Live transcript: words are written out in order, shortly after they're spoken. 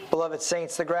Beloved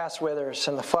saints, the grass withers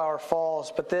and the flower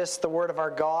falls, but this, the word of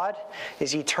our God,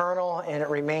 is eternal and it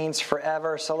remains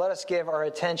forever. So let us give our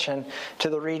attention to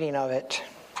the reading of it.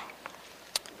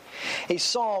 A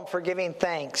psalm for giving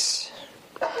thanks.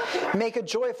 Make a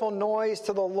joyful noise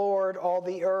to the Lord, all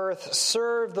the earth.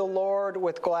 Serve the Lord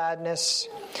with gladness.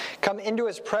 Come into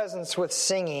his presence with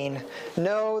singing.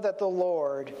 Know that the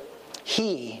Lord,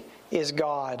 he is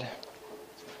God.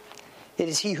 It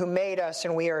is he who made us,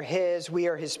 and we are his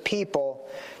people,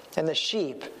 and the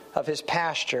sheep of his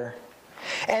pasture.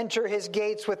 Enter his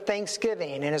gates with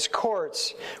thanksgiving, and his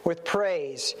courts with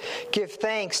praise. Give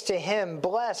thanks to him,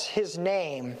 bless his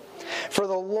name, for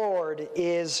the Lord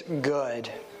is good.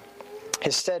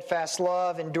 His steadfast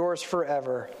love endures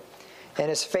forever, and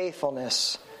his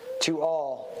faithfulness to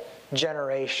all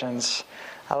generations.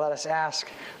 Let us ask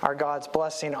our God's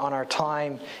blessing on our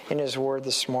time in his word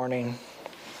this morning.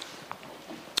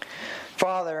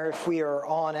 Father, if we are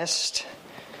honest,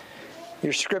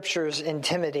 your scriptures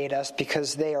intimidate us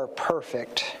because they are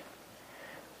perfect,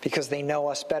 because they know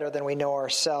us better than we know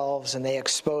ourselves, and they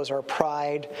expose our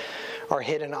pride, our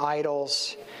hidden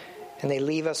idols, and they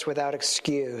leave us without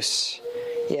excuse.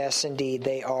 Yes, indeed,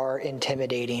 they are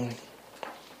intimidating.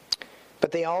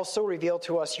 But they also reveal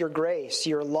to us your grace,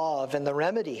 your love, and the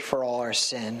remedy for all our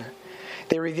sin.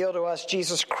 They reveal to us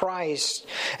Jesus Christ,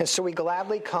 and so we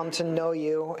gladly come to know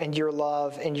you and your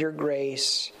love and your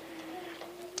grace.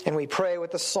 And we pray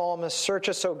with the psalmist, search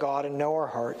us, O God, and know our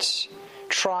hearts.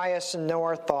 Try us and know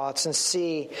our thoughts, and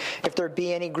see if there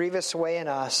be any grievous way in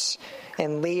us,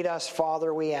 and lead us,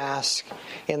 Father, we ask,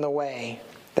 in the way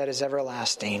that is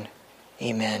everlasting.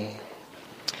 Amen.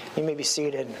 You may be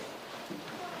seated.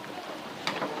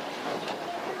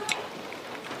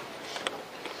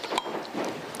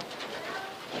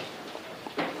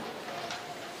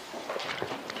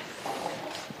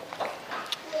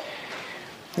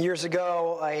 Years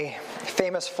ago, a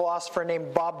famous philosopher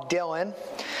named Bob Dylan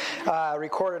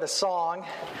recorded a song,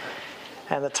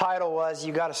 and the title was,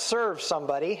 "You Gotta Serve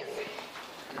Somebody."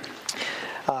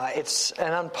 It's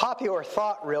an unpopular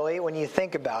thought, really, when you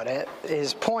think about it.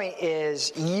 His point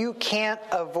is, you can't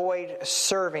avoid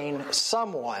serving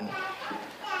someone.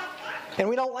 And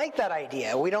we don't like that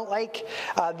idea. We don't like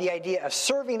the idea of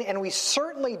serving, and we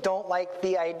certainly don't like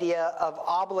the idea of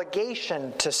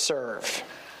obligation to serve.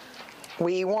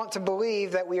 We want to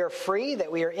believe that we are free,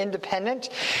 that we are independent,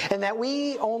 and that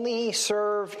we only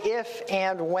serve if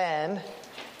and when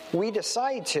we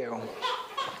decide to.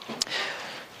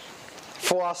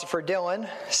 Philosopher Dylan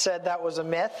said that was a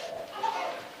myth,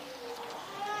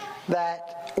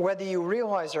 that whether you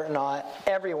realize it or not,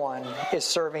 everyone is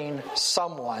serving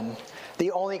someone.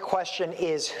 The only question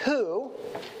is who,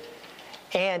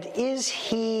 and is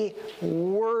he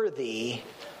worthy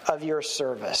of your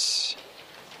service?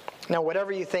 Now,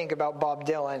 whatever you think about Bob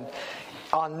Dylan,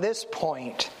 on this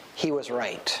point, he was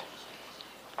right.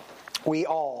 We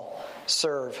all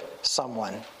serve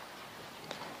someone.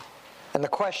 And the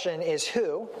question is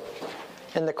who?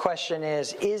 And the question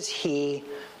is he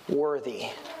worthy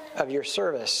of your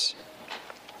service?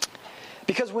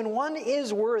 Because when one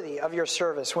is worthy of your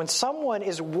service, when someone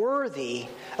is worthy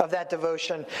of that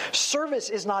devotion, service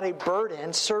is not a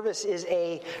burden, service is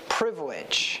a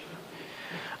privilege.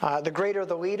 The greater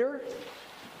the leader,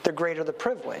 the greater the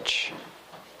privilege.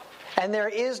 And there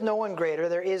is no one greater,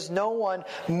 there is no one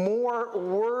more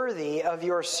worthy of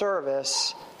your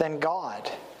service than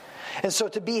God. And so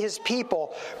to be his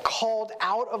people, called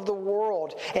out of the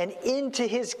world and into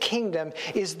his kingdom,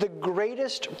 is the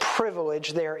greatest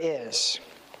privilege there is.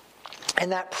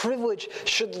 And that privilege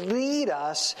should lead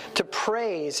us to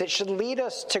praise. It should lead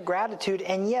us to gratitude.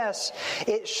 And yes,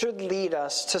 it should lead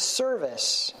us to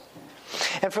service.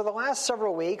 And for the last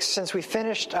several weeks, since we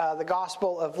finished the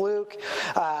Gospel of Luke,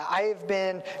 I've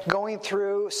been going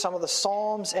through some of the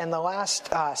Psalms, and the last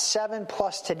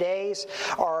 7+ today's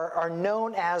are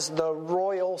known as the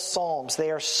Royal Psalms.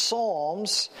 They are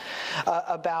psalms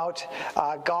about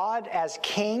God as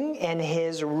King and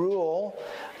his rule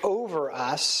over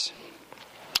us.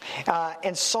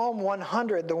 And Psalm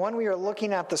 100, the one we are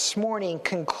looking at this morning,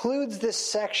 concludes this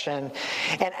section.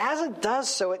 And as it does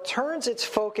so, it turns its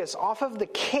focus off of the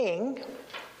king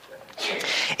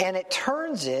and it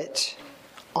turns it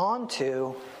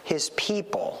onto his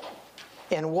people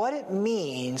and what it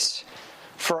means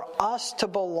for us to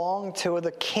belong to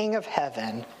the King of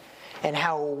Heaven and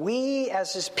how we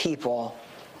as his people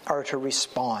are to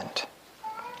respond.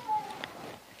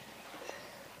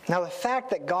 Now, the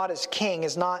fact that God is king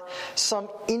is not some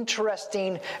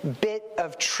interesting bit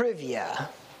of trivia.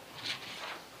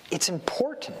 It's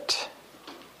important.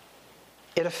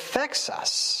 It affects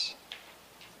us.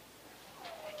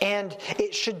 And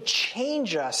it should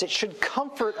change us, it should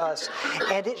comfort us,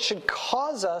 and it should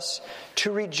cause us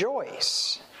to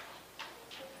rejoice.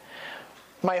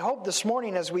 My hope this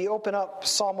morning as we open up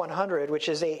Psalm 100, which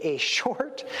is a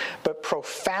short but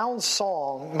profound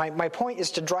psalm, my point is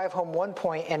to drive home one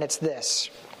point, and it's this.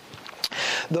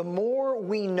 The more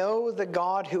we know the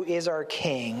God who is our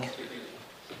King,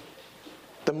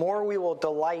 the more we will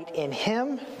delight in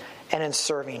Him and in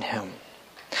serving Him.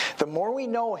 The more we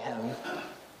know Him,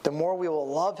 the more we will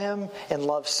love Him and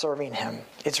love serving Him.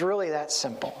 It's really that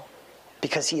simple,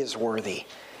 because He is worthy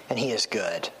and He is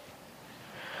good.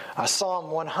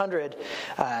 Psalm 100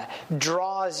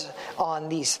 draws on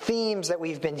these themes that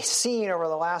we've been seeing over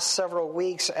the last several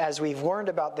weeks as we've learned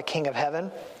about the King of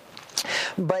Heaven.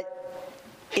 But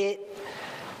it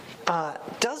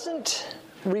doesn't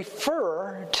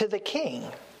refer to the King.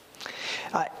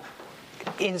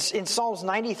 In Psalms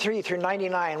 93 through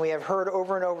 99, we have heard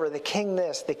over and over, the King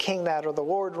this, the King that, or the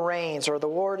Lord reigns, or the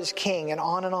Lord is King, and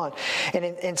on and on. And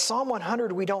in Psalm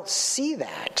 100, we don't see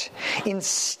that.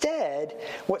 Instead,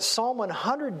 what Psalm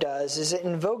 100 does is it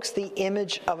invokes the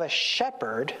image of a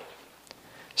shepherd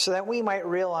so that we might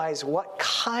realize what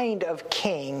kind of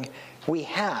king we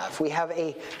have. We have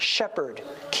a shepherd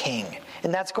king.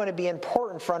 And that's going to be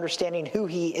important for understanding who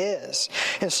he is.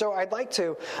 And so I'd like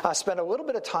to spend a little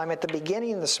bit of time at the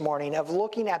beginning this morning of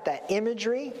looking at that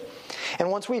imagery.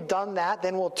 And once we've done that,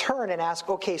 then we'll turn and ask,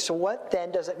 okay, so what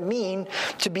then does it mean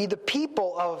to be the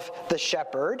people of the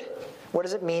shepherd? What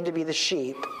does it mean to be the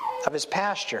sheep of his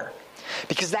pasture?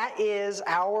 Because that is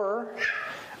our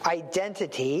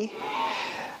identity.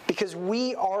 Because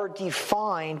we are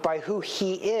defined by who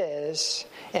he is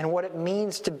and what it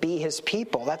means to be his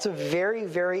people. That's a very,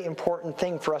 very important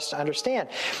thing for us to understand.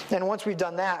 And once we've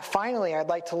done that, finally, I'd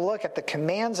like to look at the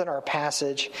commands in our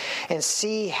passage and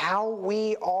see how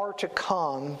we are to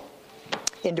come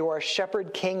into our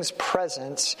shepherd king's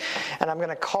presence. And I'm going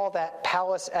to call that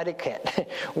palace etiquette.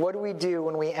 What do we do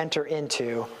when we enter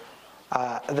into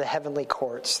the heavenly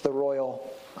courts, the royal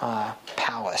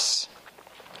palace?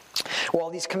 While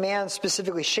these commands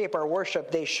specifically shape our worship,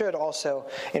 they should also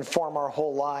inform our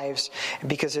whole lives,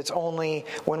 because it's only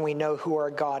when we know who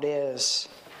our God is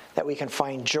that we can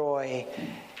find joy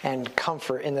and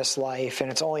comfort in this life, and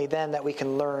it's only then that we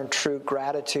can learn true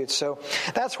gratitude. So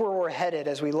that's where we're headed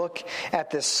as we look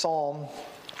at this psalm.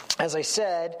 As I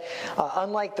said,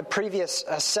 unlike the previous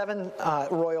 7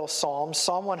 royal psalms,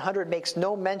 Psalm 100 makes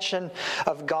no mention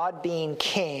of God being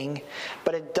king,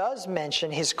 but it does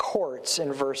mention his courts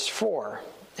in verse 4.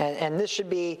 And this should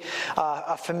be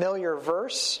a familiar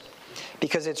verse,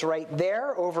 because it's right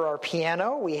there over our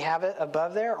piano. We have it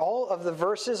above there. All of the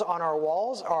verses on our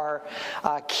walls are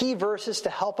key verses to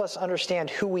help us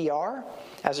understand who we are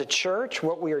as a church,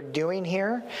 what we are doing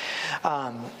here.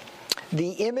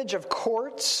 The image of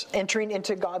courts, entering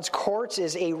into God's courts,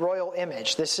 is a royal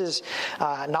image. This is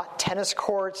not tennis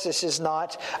courts. This is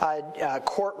not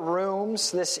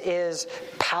courtrooms. This is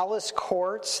palace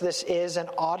courts. This is an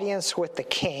audience with the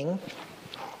king.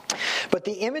 But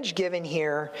the image given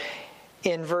here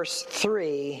in verse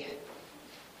 3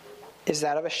 is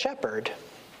that of a shepherd.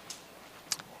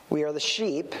 We are the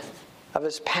sheep of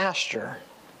his pasture.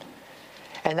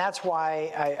 And that's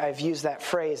why I've used that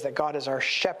phrase that God is our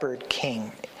shepherd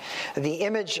king. The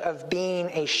image of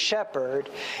being a shepherd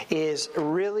is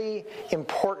really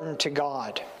important to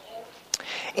God.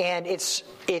 And it's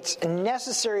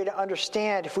necessary to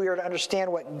understand, if we are to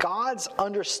understand what God's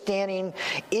understanding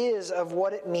is of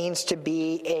what it means to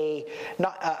be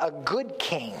a good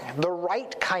king, the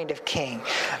right kind of king.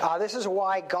 This is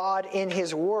why God in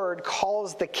his word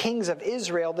calls the kings of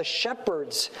Israel the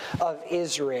shepherds of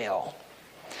Israel.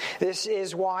 This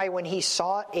is why when he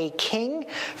sought a king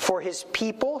for his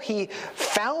people, he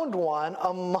found one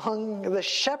among the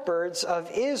shepherds of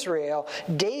Israel.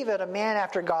 David, a man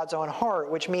after God's own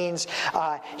heart, which means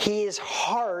his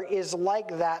heart is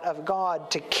like that of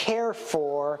God, to care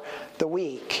for the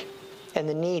weak and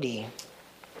the needy.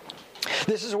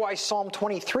 This is why Psalm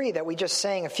 23 that we just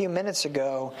sang a few minutes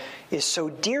ago is so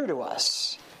dear to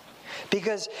us.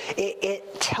 Because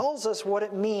it tells us what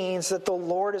it means that the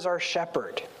Lord is our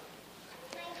shepherd.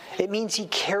 It means he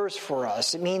cares for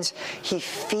us. It means he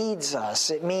feeds us.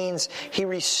 It means he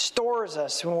restores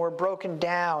us when we're broken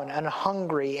down and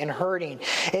hungry and hurting.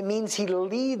 It means he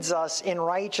leads us in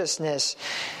righteousness.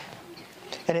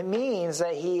 And it means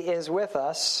that he is with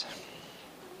us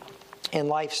in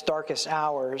life's darkest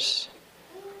hours,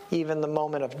 even the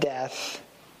moment of death.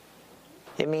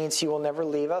 It means he will never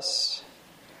leave us.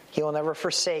 He will never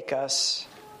forsake us.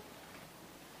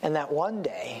 And that one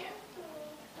day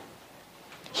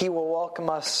He will welcome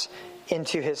us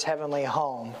into his heavenly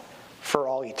home for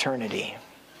all eternity.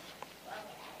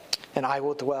 And I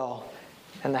will dwell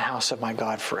in the house of my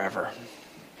God forever.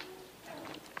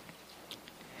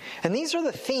 And these are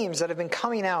the themes that have been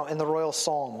coming out in the Royal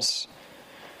Psalms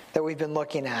that we've been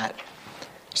looking at.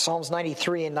 Psalms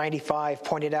 93 and 95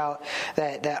 pointed out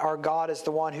that our God is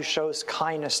the one who shows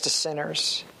kindness to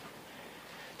sinners.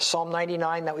 Psalm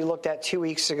 99 that we looked at 2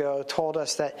 weeks ago told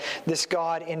us that this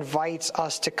God invites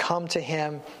us to come to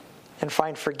him and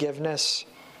find forgiveness.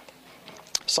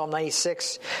 Psalm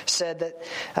 96 said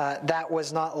that that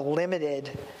was not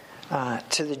limited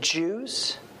to the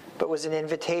Jews, but was an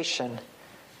invitation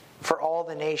for all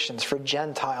the nations, for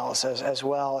Gentiles as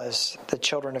well as the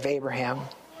children of Abraham.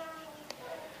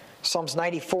 Psalms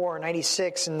 94,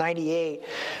 96, and 98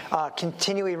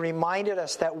 continually reminded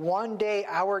us that one day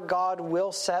our God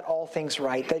will set all things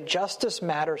right, that justice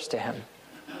matters to him.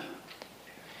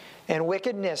 And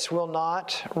wickedness will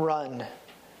not run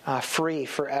free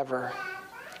forever.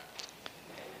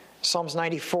 Psalms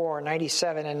 94,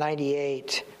 97, and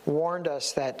 98 warned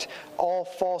us that all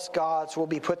false gods will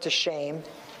be put to shame,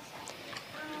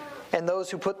 and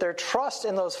those who put their trust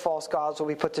in those false gods will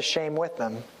be put to shame with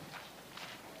them.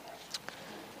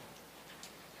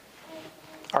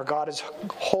 Our God is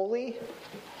holy,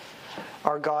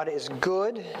 our God is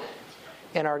good,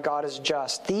 and our God is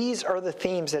just. These are the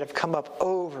themes that have come up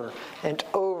over and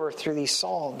over through these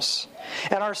Psalms.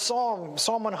 And our Psalm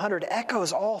 100,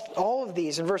 echoes all of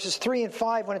these in verses 3 and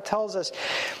 5 when it tells us,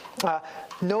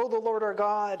 know the Lord our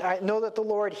God, know that the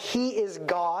Lord, he is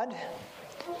God.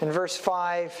 In verse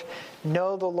 5,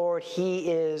 know the Lord, he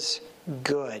is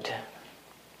good.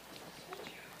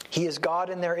 He is God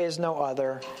and there is no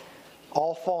other.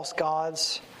 All false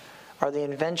gods are the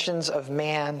inventions of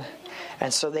man,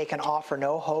 and so they can offer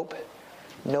no hope,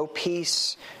 no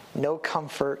peace, no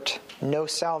comfort, no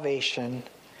salvation,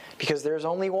 because there's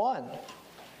only one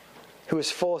who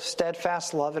is full of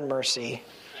steadfast love and mercy.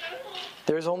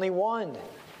 There's only one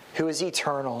who is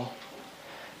eternal,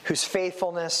 whose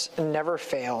faithfulness never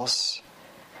fails.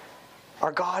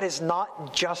 Our God is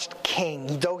not just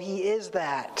king, though he is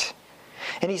that.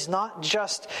 And he's not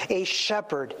just a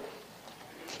shepherd.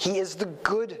 He is the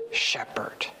good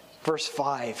shepherd. Verse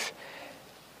 5.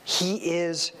 He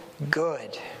is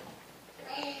good.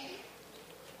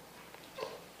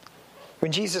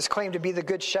 When Jesus claimed to be the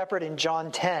good shepherd in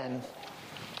John 10,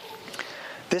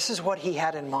 this is what he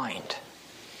had in mind.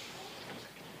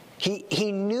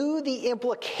 He knew the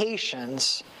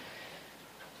implications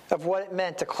of what it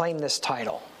meant to claim this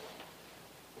title.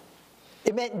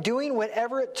 It meant doing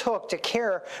whatever it took to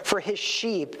care for his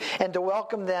sheep and to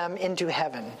welcome them into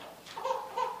heaven.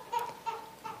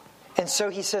 And so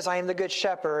he says, I am the good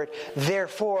shepherd,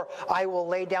 therefore I will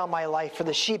lay down my life for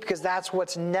the sheep, because that's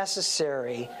what's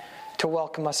necessary to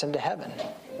welcome us into heaven.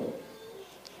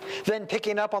 Then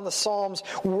picking up on the Psalm's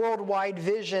worldwide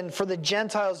vision for the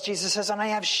Gentiles, Jesus says, and I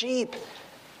have sheep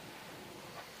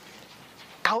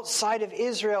outside of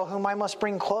Israel whom I must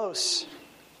bring close.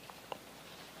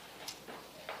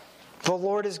 The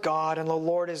Lord is God and the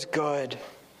Lord is good.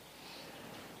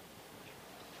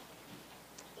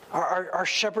 Our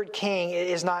shepherd king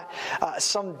is not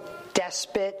some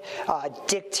despot,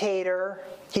 dictator.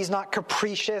 He's not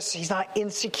capricious. He's not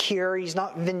insecure. He's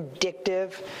not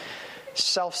vindictive,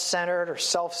 self-centered, or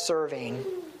self-serving.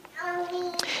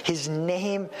 His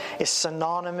name is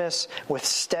synonymous with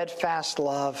steadfast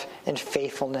love and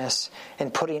faithfulness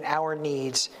and putting our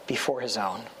needs before his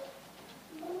own.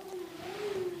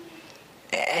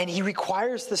 And he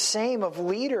requires the same of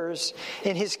leaders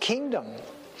in his kingdom.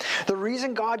 The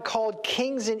reason God called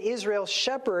kings in Israel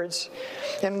shepherds,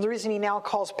 and the reason he now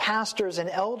calls pastors and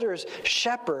elders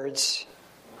shepherds,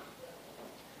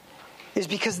 is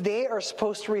because they are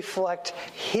supposed to reflect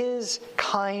his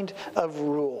kind of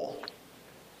rule.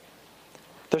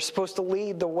 They're supposed to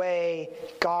lead the way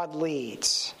God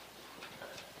leads,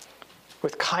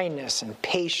 with kindness and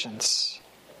patience,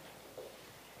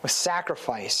 with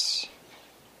sacrifice,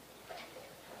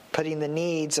 putting the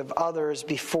needs of others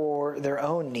before their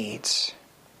own needs.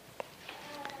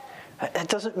 It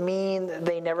doesn't mean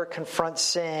they never confront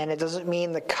sin. It doesn't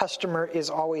mean the customer is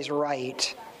always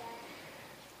right.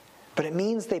 But it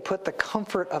means they put the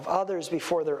comfort of others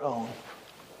before their own.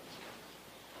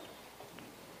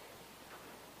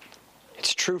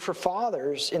 It's true for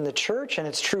fathers in the church, and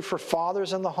it's true for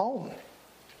fathers in the home.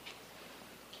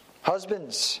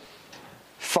 Husbands,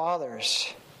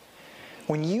 fathers,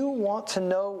 when you want to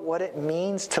know what it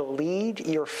means to lead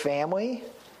your family,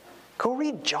 go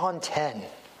read John 10.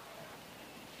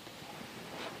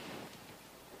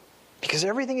 Because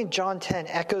everything in John 10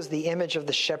 echoes the image of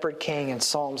the shepherd king in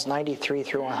Psalms 93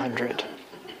 through 100.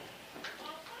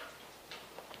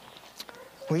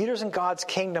 Leaders in God's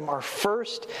kingdom are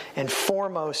first and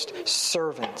foremost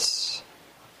servants,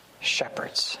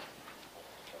 shepherds.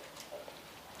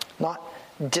 Not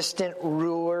distant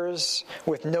rulers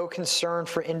with no concern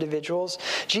for individuals.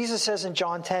 Jesus says in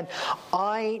John 10,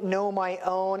 I know my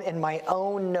own and my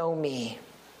own know me.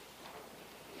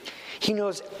 He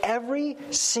knows every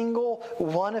single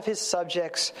one of his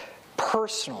subjects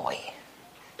personally.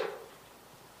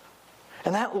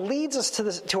 And that leads us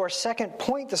to our second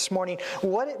point this morning,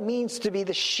 what it means to be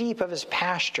the sheep of his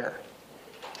pasture.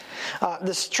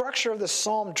 The structure of the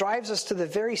psalm drives us to the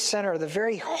very center, the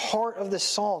very heart of the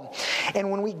psalm. And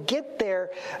when we get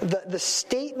there, the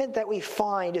statement that we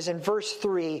find is in verse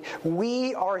 3,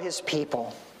 we are his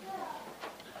people.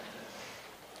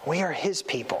 We are his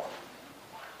people.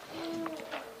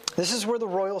 This is where the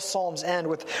royal psalms end,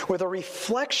 with a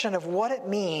reflection of what it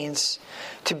means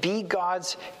to be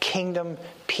God's kingdom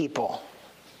people.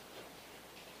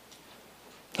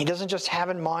 He doesn't just have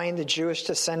in mind the Jewish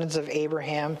descendants of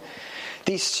Abraham.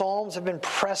 These psalms have been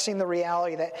pressing the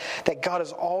reality that God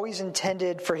has always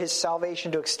intended for his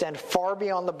salvation to extend far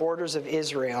beyond the borders of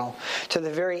Israel to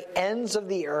the very ends of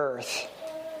the earth,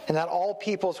 and that all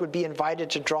peoples would be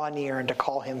invited to draw near and to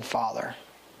call him Father.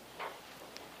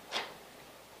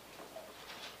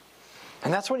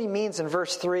 And that's what he means in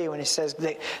verse 3 when he says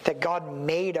that God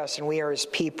made us and we are his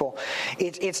people.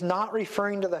 It's not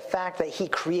referring to the fact that he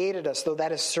created us, though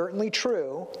that is certainly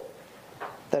true.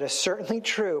 That is certainly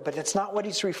true, but that's not what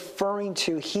he's referring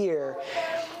to here.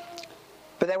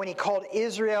 But that when he called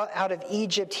Israel out of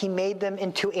Egypt, he made them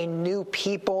into a new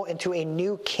people, into a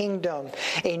new kingdom,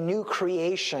 a new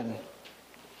creation.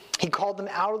 He called them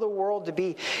out of the world to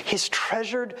be his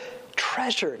treasured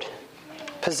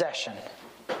possession.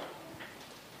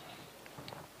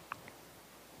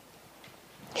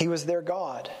 He was their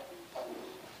God.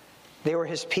 They were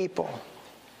his people.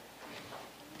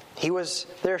 He was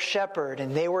their shepherd,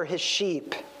 and they were his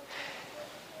sheep.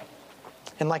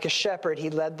 And like a shepherd,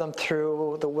 he led them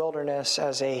through the wilderness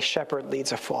as a shepherd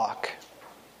leads a flock.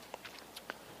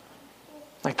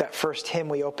 Like that first hymn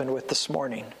we opened with this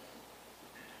morning.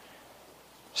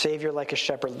 Savior, like a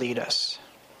shepherd, lead us.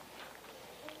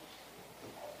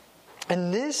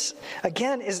 And this,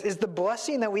 again, is the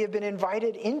blessing that we have been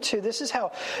invited into. This is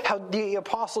how the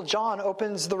Apostle John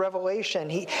opens the Revelation.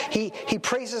 He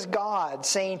praises God,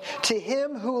 saying, to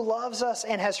him who loves us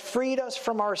and has freed us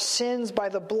from our sins by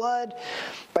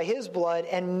his blood,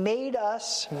 and made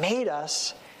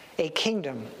us a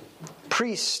kingdom,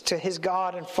 priests to his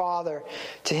God and Father.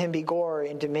 To him be glory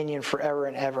and dominion forever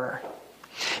and ever.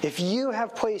 If you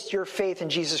have placed your faith in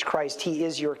Jesus Christ, he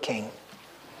is your king.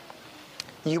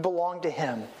 You belong to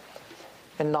him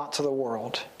and not to the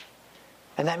world.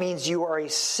 And that means you are a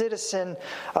citizen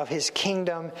of his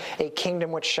kingdom, a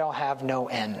kingdom which shall have no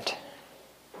end.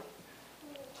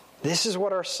 This is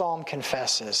what our psalm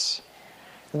confesses.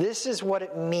 This is what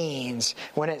it means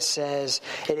when it says,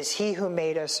 it is he who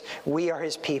made us, we are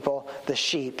his people, the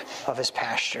sheep of his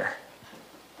pasture.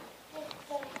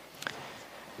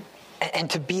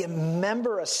 And to be a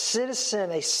member, a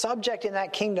citizen, a subject in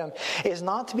that kingdom is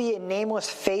not to be a nameless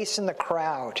face in the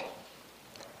crowd.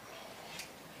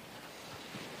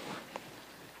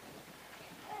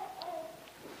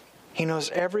 He knows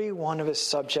every one of his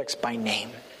subjects by name.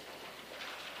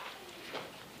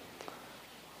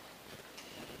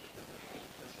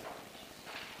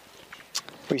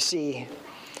 We see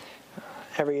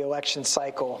every election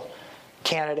cycle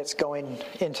candidates going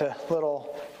into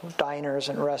little diners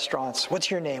and restaurants. What's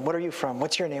your name? What are you from?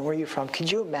 What's your name? Where are you from?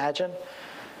 Could you imagine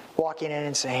walking in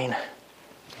and saying,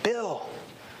 Bill,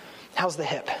 how's the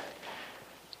hip?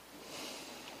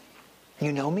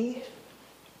 You know me?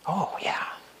 Oh, yeah.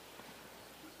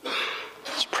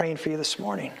 I was praying for you this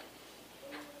morning.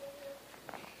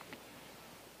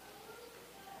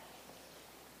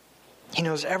 He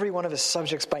knows every one of his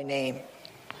subjects by name.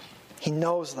 He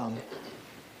knows them.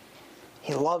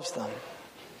 He loves them.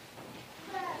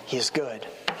 He is good.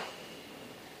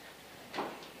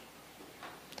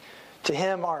 To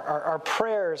him, our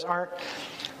prayers aren't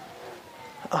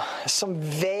some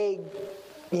vague,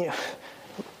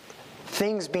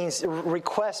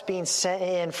 requests being sent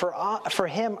in. For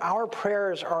him, our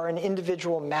prayers are an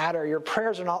individual matter. Your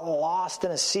prayers are not lost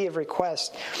in a sea of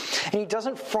requests. And he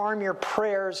doesn't farm your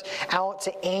prayers out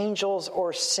to angels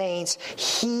or saints.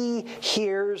 He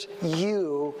hears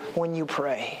you when you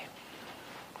pray.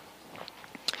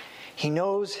 He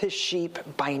knows his sheep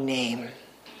by name.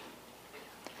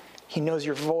 He knows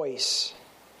your voice.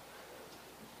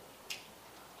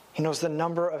 He He knows the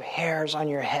number of hairs on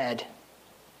your head.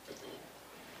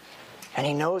 And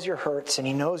He knows your hurts, and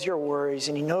He knows your worries,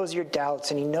 and He knows your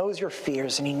doubts, and He knows your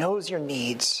fears, and He knows your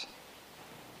needs.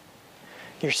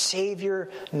 Your Savior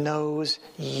knows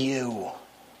you.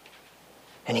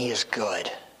 And He is good.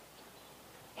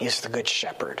 He is the Good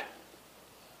Shepherd.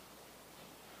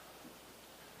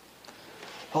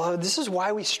 Well, this is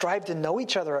why we strive to know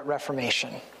each other at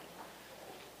Reformation.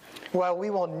 While we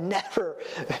will never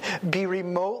be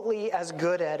remotely as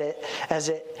good at it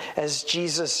as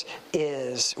Jesus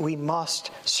is, we must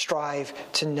strive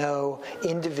to know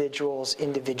individuals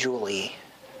individually.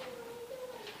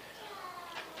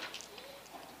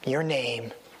 Your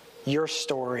name, your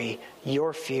story,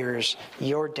 your fears,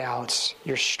 your doubts,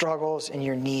 your struggles, and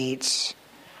your needs.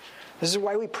 This is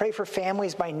why we pray for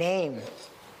families by name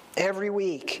every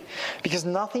week, because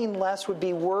nothing less would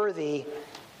be worthy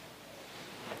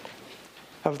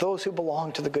of those who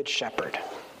belong to the Good Shepherd.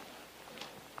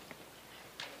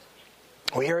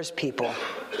 We are His people.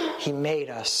 He made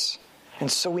us,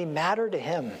 and so we matter to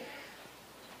Him.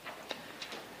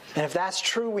 And if that's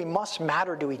true, we must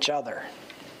matter to each other.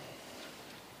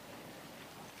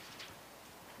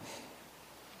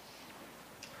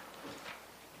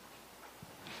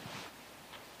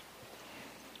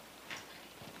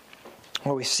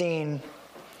 Well, we've seen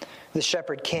the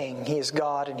Shepherd King. He is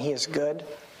God and He is good.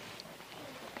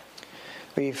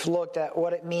 We've looked at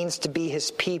what it means to be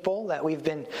His people, that we've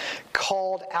been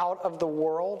called out of the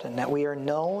world and that we are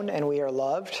known and we are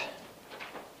loved.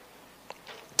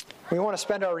 We want to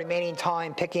spend our remaining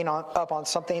time picking up on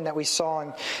something that we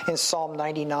saw in Psalm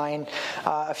 99.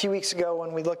 A few weeks ago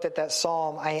when we looked at that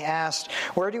psalm, I asked,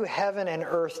 where do heaven and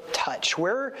earth touch?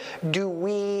 Where do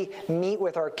we meet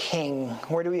with our King?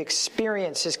 Where do we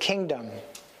experience His kingdom?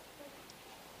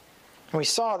 And we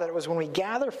saw that it was when we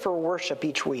gather for worship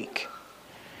each week.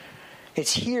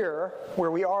 It's here,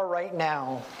 where we are right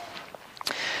now,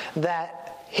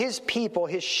 that His people,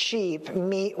 His sheep,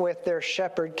 meet with their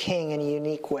shepherd king in a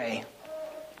unique way.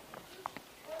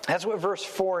 That's what verse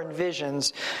 4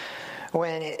 envisions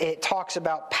when it talks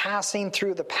about passing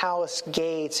through the palace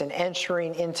gates and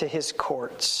entering into His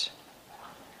courts.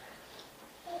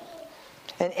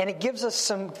 And it gives us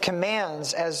some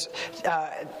commands as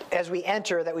we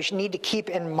enter that we need to keep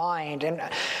in mind. And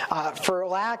for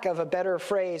lack of a better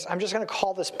phrase, I'm just going to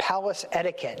call this palace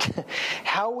etiquette.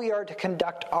 How we are to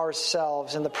conduct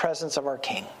ourselves in the presence of our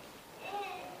King.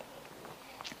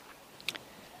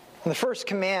 And the first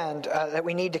command that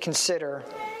we need to consider,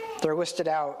 they're listed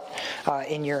out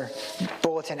in your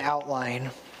bulletin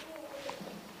outline.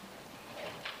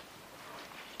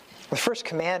 The first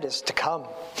command is to come.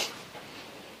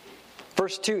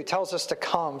 Verse 2 tells us to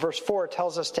come. Verse 4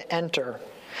 tells us to enter.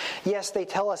 Yes, they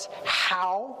tell us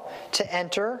how to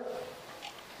enter,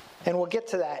 and we'll get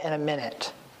to that in a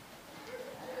minute.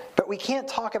 But we can't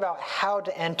talk about how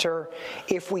to enter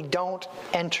if we don't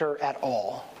enter at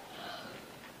all.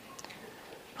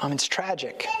 It's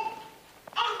tragic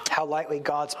how lightly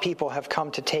God's people have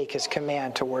come to take His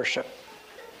command to worship.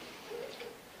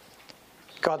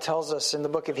 God tells us in the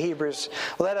book of Hebrews,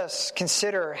 let us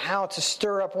consider how to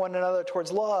stir up one another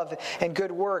towards love and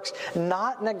good works,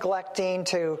 not neglecting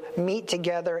to meet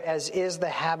together as is the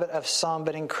habit of some,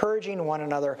 but encouraging one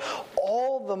another,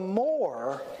 all the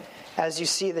more as you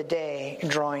see the day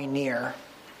drawing near.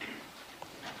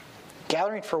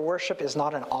 Gathering for worship is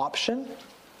not an option.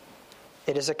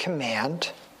 It is a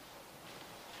command.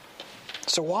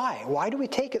 So why? Why do we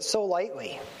take it so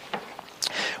lightly?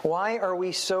 Why are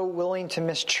we so willing to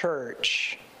miss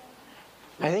church?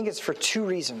 I think it's for two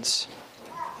reasons.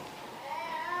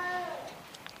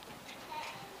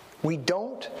 We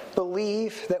don't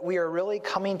believe that we are really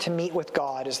coming to meet with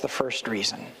God is the first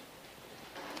reason.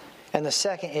 And the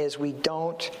second is we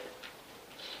don't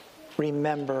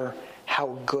remember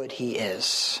how good He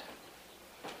is.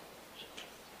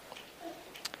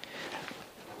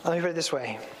 Let me put it this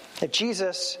way. If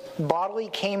Jesus bodily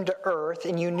came to earth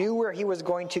and you knew where He was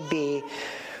going to be,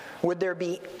 would there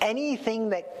be anything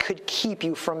that could keep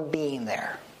you from being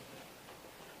there?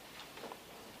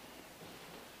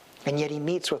 And yet He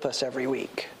meets with us every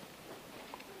week.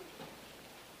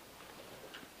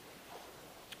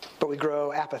 But we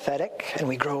grow apathetic and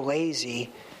we grow lazy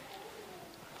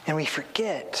and we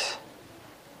forget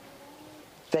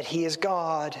that He is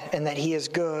God and that He is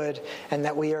good and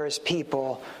that we are His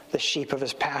people, the sheep of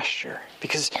His pasture.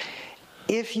 Because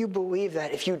if you believe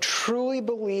that, if you truly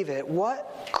believe it,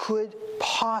 what could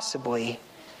possibly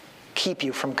keep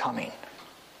you from coming?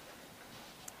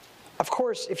 Of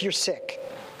course, if you're sick,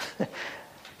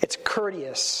 it's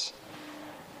courteous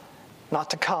not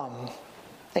to come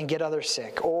and get others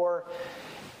sick. Or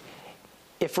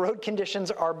If road conditions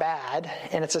are bad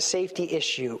and it's a safety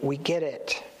issue, we get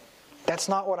it. That's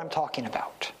not what I'm talking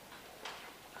about.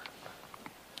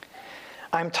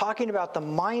 I'm talking about the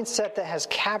mindset that has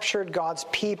captured God's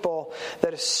people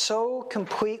that is so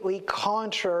completely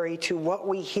contrary to what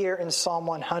we hear in Psalm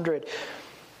 100,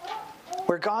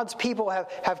 where God's people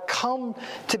have come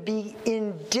to be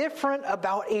indifferent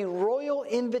about a royal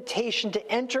invitation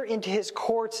to enter into his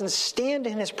courts and stand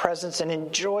in his presence and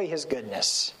enjoy his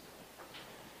goodness.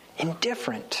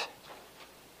 Indifferent.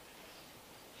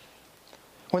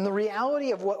 When the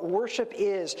reality of what worship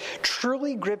is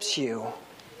truly grips you,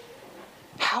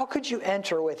 how could you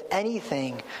enter with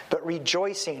anything but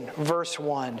rejoicing, verse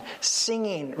 1,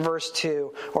 singing, verse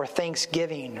 2, or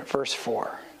thanksgiving, verse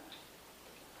 4?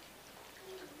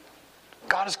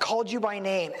 God has called you by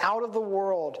name out of the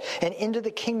world and into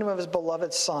the kingdom of his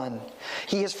beloved Son.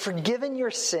 He has forgiven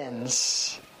your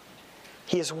sins.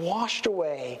 He has washed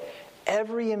away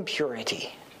every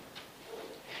impurity.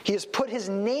 He has put his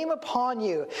name upon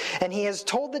you, and he has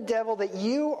told the devil that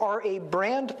you are a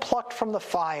brand plucked from the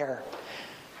fire.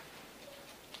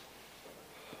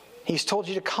 He's told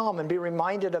you to come and be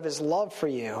reminded of his love for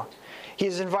you. He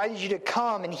has invited you to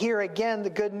come and hear again the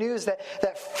good news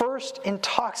that first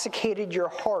intoxicated your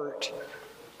heart.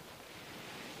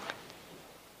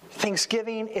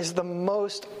 Thanksgiving is the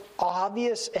most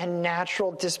obvious and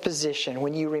natural disposition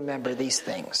when you remember these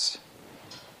things.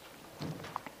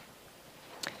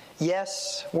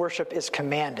 Yes, worship is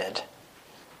commanded,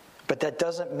 but that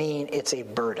doesn't mean it's a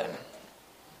burden.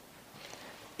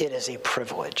 It is a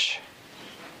privilege.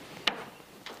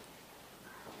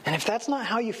 And if that's not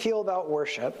how you feel about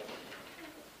worship,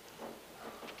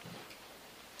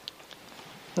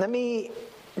 let me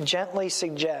gently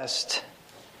suggest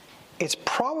it's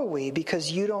probably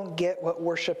because you don't get what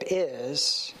worship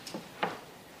is,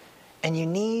 and you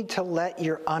need to let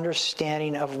your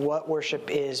understanding of what worship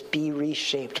is be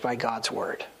reshaped by God's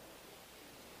word.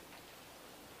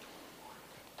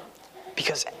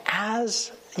 Because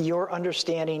as your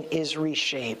understanding is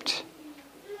reshaped,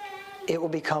 it will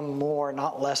become more,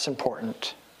 not less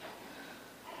important.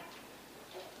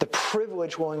 The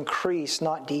privilege will increase,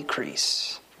 not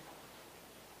decrease.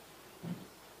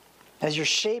 As you're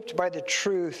shaped by the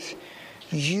truth,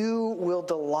 you will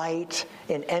delight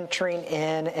in entering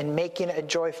in and making a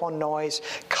joyful noise,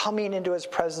 coming into his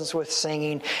presence with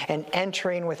singing, and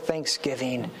entering with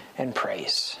thanksgiving and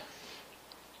praise.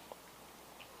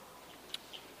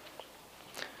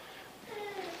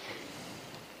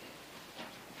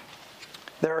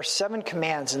 There are 7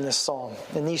 commands in this psalm.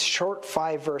 In these short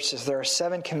 5 verses, there are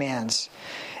 7 commands.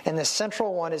 And the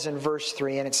central one is in verse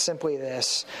 3, and it's simply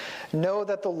this: know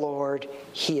that the Lord,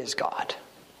 he is God.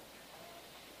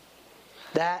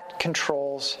 That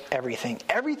controls everything.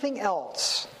 Everything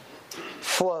else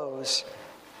flows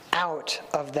out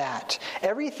of that.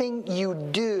 Everything you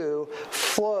do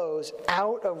flows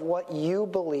out of what you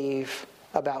believe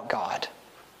about God.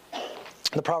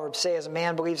 The Proverbs say, as a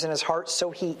man believes in his heart,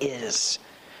 so he is.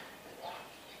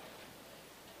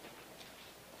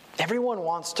 Everyone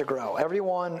wants to grow.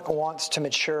 Everyone wants to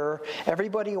mature.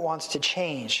 Everybody wants to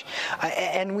change.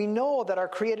 And we know that our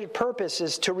created purpose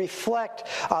is to reflect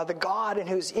the God in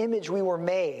whose image we were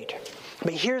made.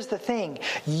 But here's the thing.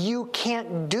 You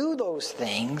can't do those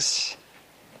things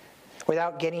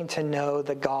without getting to know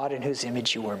the God in whose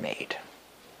image you were made.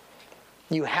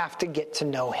 You have to get to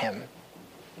know him.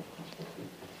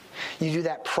 You do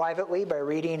that privately by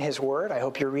reading his word. I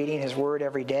hope you're reading his word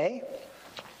every day.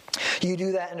 You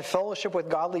do that in fellowship with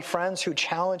godly friends who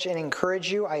challenge and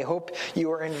encourage you. I hope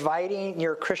you are inviting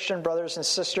your Christian brothers and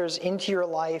sisters into your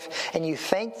life, and you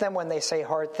thank them when they say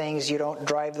hard things. You don't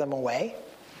drive them away.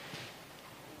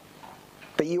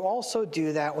 But you also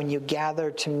do that when you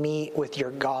gather to meet with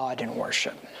your God in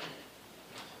worship.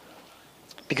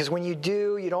 Because when you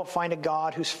do, you don't find a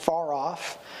God who's far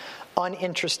off,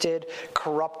 uninterested,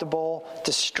 corruptible,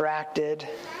 distracted.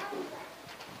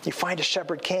 You find a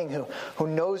shepherd king who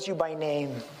knows you by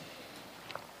name,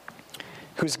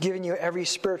 who's given you every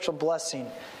spiritual blessing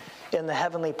in the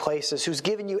heavenly places, who's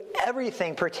given you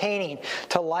everything pertaining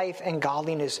to life and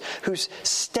godliness, whose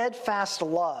steadfast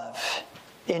love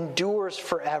endures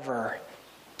forever,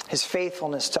 his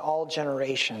faithfulness to all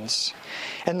generations.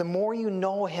 And the more you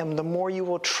know him, the more you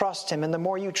will trust him. And the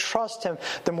more you trust him,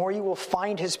 the more you will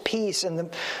find his peace. And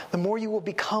the more you will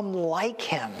become like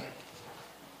him.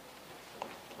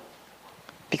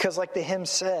 Because like the hymn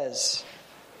says,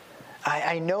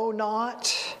 I know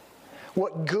not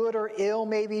what good or ill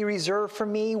may be reserved for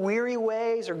me, weary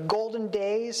ways or golden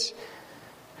days,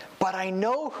 but I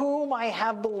know whom I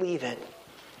have believed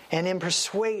and am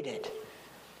persuaded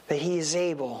that he is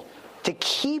able to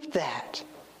keep that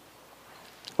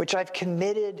which I've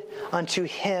committed unto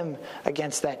him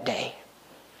against that day.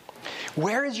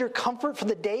 Where is your comfort for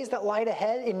the days that lie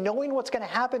ahead? In knowing what's going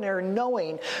to happen or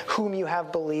knowing whom you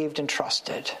have believed and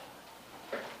trusted.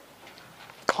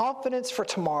 Confidence for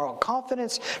tomorrow,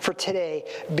 confidence for today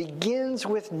begins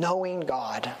with knowing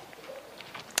God.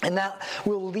 And that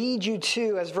will lead you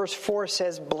to, as verse 4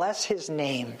 says, bless his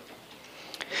name.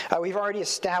 We've already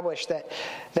established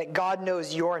that God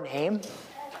knows your name.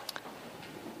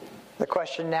 The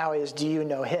question now is, do you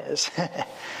know his?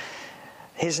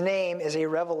 His name is a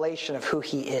revelation of who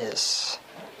he is,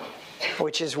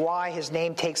 which is why his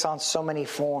name takes on so many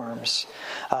forms.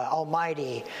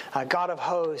 Almighty, God of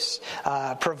hosts,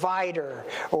 provider,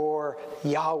 or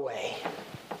Yahweh.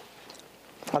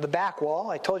 Now the back wall,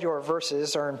 I told you our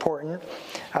verses are important.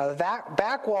 The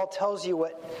back wall tells you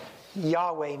what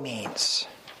Yahweh means.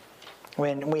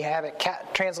 When we have it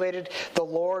translated, the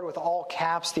Lord with all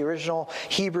caps, the original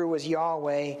Hebrew was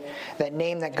Yahweh, that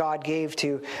name that God gave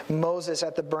to Moses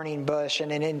at the burning bush.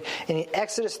 And in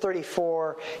Exodus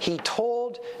 34, he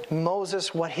told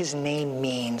Moses what his name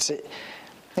means. It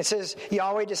says,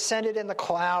 Yahweh descended in the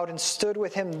cloud and stood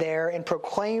with him there and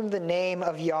proclaimed the name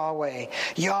of Yahweh.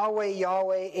 Yahweh,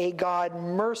 Yahweh, a God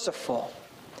merciful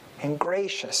and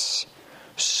gracious,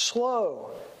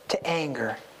 slow to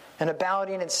anger, and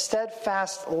abounding in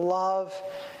steadfast love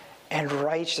and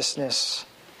righteousness,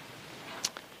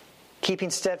 keeping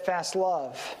steadfast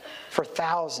love for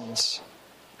thousands,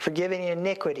 forgiving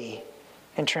iniquity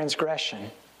and transgression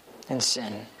and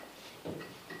sin.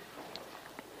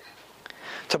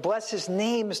 To bless his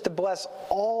name is to bless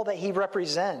all that he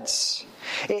represents.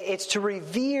 It's to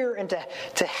revere and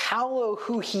to hallow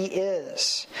who he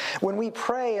is. When we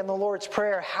pray in the Lord's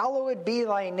Prayer, hallowed be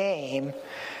thy name,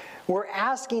 we're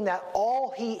asking that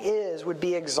all he is would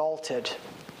be exalted.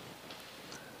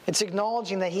 It's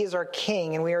acknowledging that he is our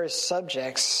king and we are his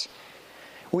subjects.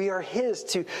 We are his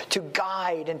to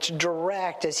guide and to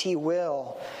direct as he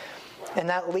will. And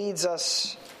that leads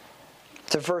us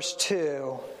to verse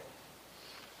 2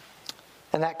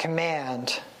 and that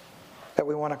command that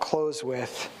we want to close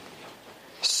with.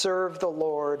 Serve the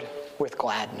Lord with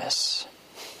gladness.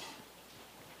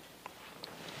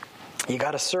 You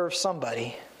got to serve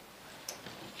somebody.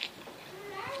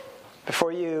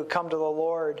 Before you come to the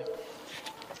Lord,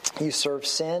 you serve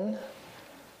sin,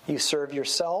 you serve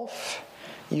yourself,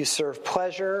 you serve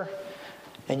pleasure,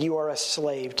 and you are a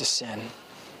slave to sin.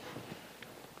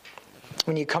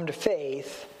 When you come to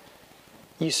faith,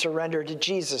 you surrender to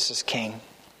Jesus as King.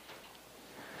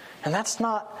 And it's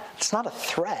not a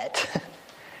threat.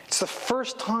 It's the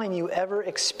first time you ever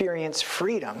experience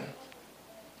freedom.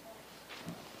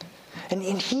 And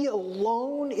he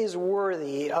alone is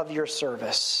worthy of your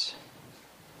service.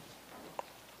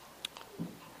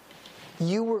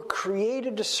 You were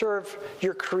created to serve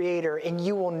your Creator, and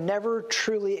you will never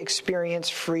truly experience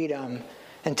freedom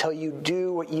until you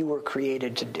do what you were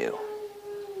created to do.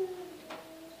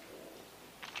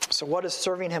 So what does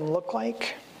serving him look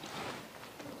like?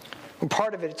 And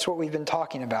part of it's what we've been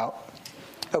talking about.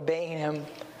 Obeying him,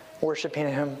 worshiping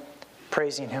him,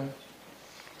 praising him.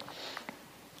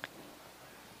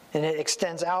 And it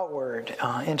extends outward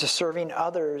into serving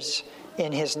others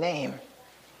in his name.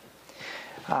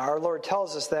 Our Lord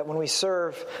tells us that when we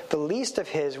serve the least of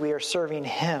his, we are serving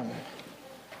him.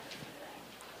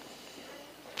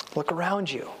 Look around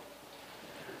you.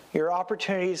 Your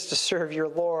opportunities to serve your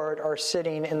Lord are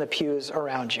sitting in the pews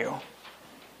around you.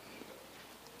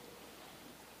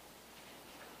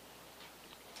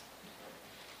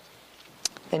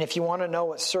 And if you want to know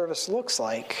what service looks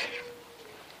like,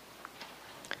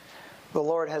 the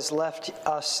Lord has left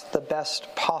us the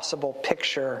best possible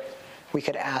picture we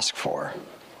could ask for.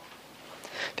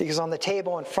 Because on the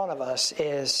table in front of us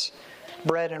is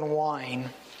bread and wine,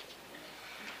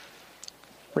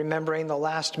 remembering the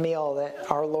last meal that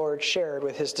our Lord shared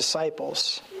with his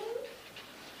disciples.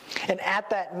 And at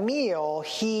that meal,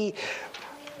 he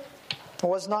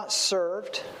was not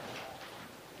served,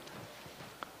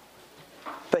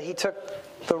 but he took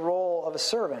the role of a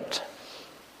servant.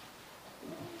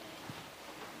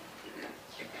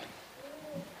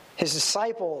 His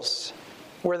disciples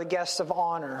were the guests of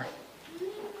honor,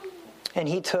 and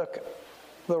he took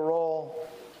the role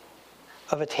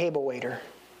of a table waiter.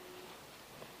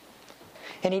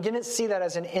 And he didn't see that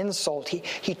as an insult.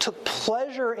 He took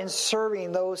pleasure in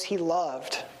serving those he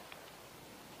loved.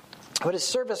 But his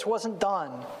service wasn't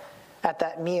done at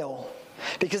that meal,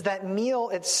 because that meal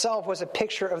itself was a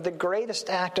picture of the greatest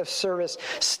act of service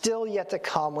still yet to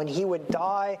come, when he would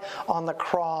die on the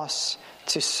cross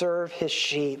to serve his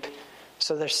sheep,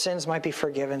 so their sins might be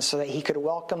forgiven, so that he could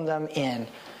welcome them in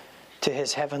to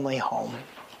his heavenly home.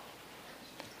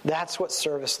 That's what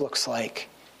service looks like.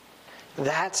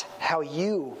 That's how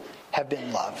you have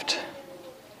been loved.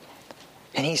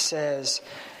 And he says,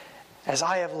 as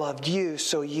I have loved you,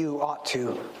 so you ought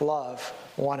to love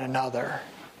one another.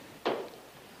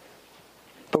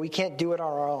 But we can't do it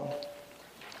on our own.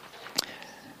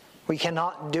 We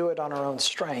cannot do it on our own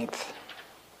strength.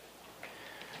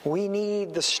 We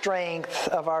need the strength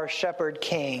of our shepherd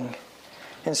king.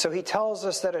 And so he tells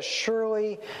us that as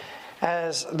surely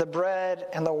as the bread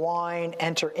and the wine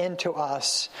enter into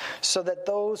us, so that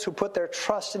those who put their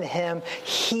trust in him,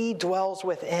 he dwells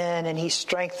within and he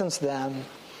strengthens them.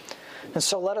 And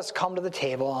so let us come to the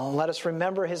table and let us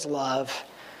remember his love.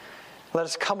 Let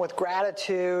us come with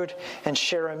gratitude and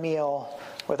share a meal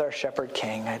with our shepherd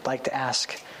king. I'd like to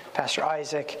ask Pastor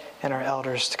Isaac and our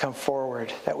elders to come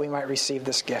forward that we might receive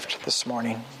this gift this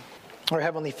morning. Our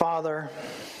Heavenly Father,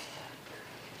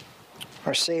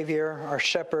 our Savior, our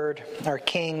Shepherd, our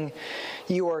King,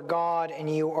 you are God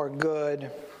and you are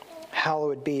good.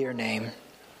 Hallowed be your name.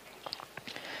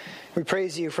 We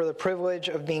praise you for the privilege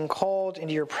of being called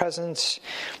into your presence,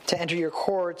 to enter your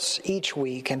courts each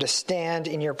week and to stand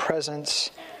in your presence,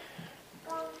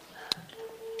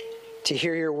 to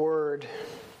hear your word,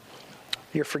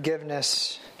 your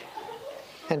forgiveness,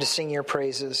 and to sing your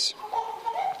praises.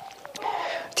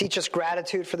 Teach us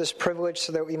gratitude for this privilege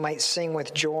so that we might sing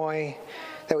with joy,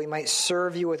 that we might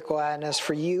serve you with gladness,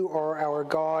 for you are our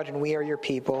God and we are your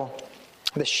people,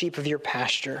 the sheep of your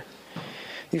pasture.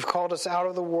 You've called us out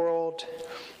of the world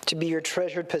to be your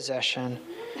treasured possession.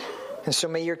 And so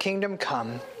may your kingdom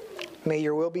come. May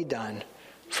your will be done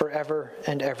forever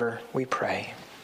and ever, we pray.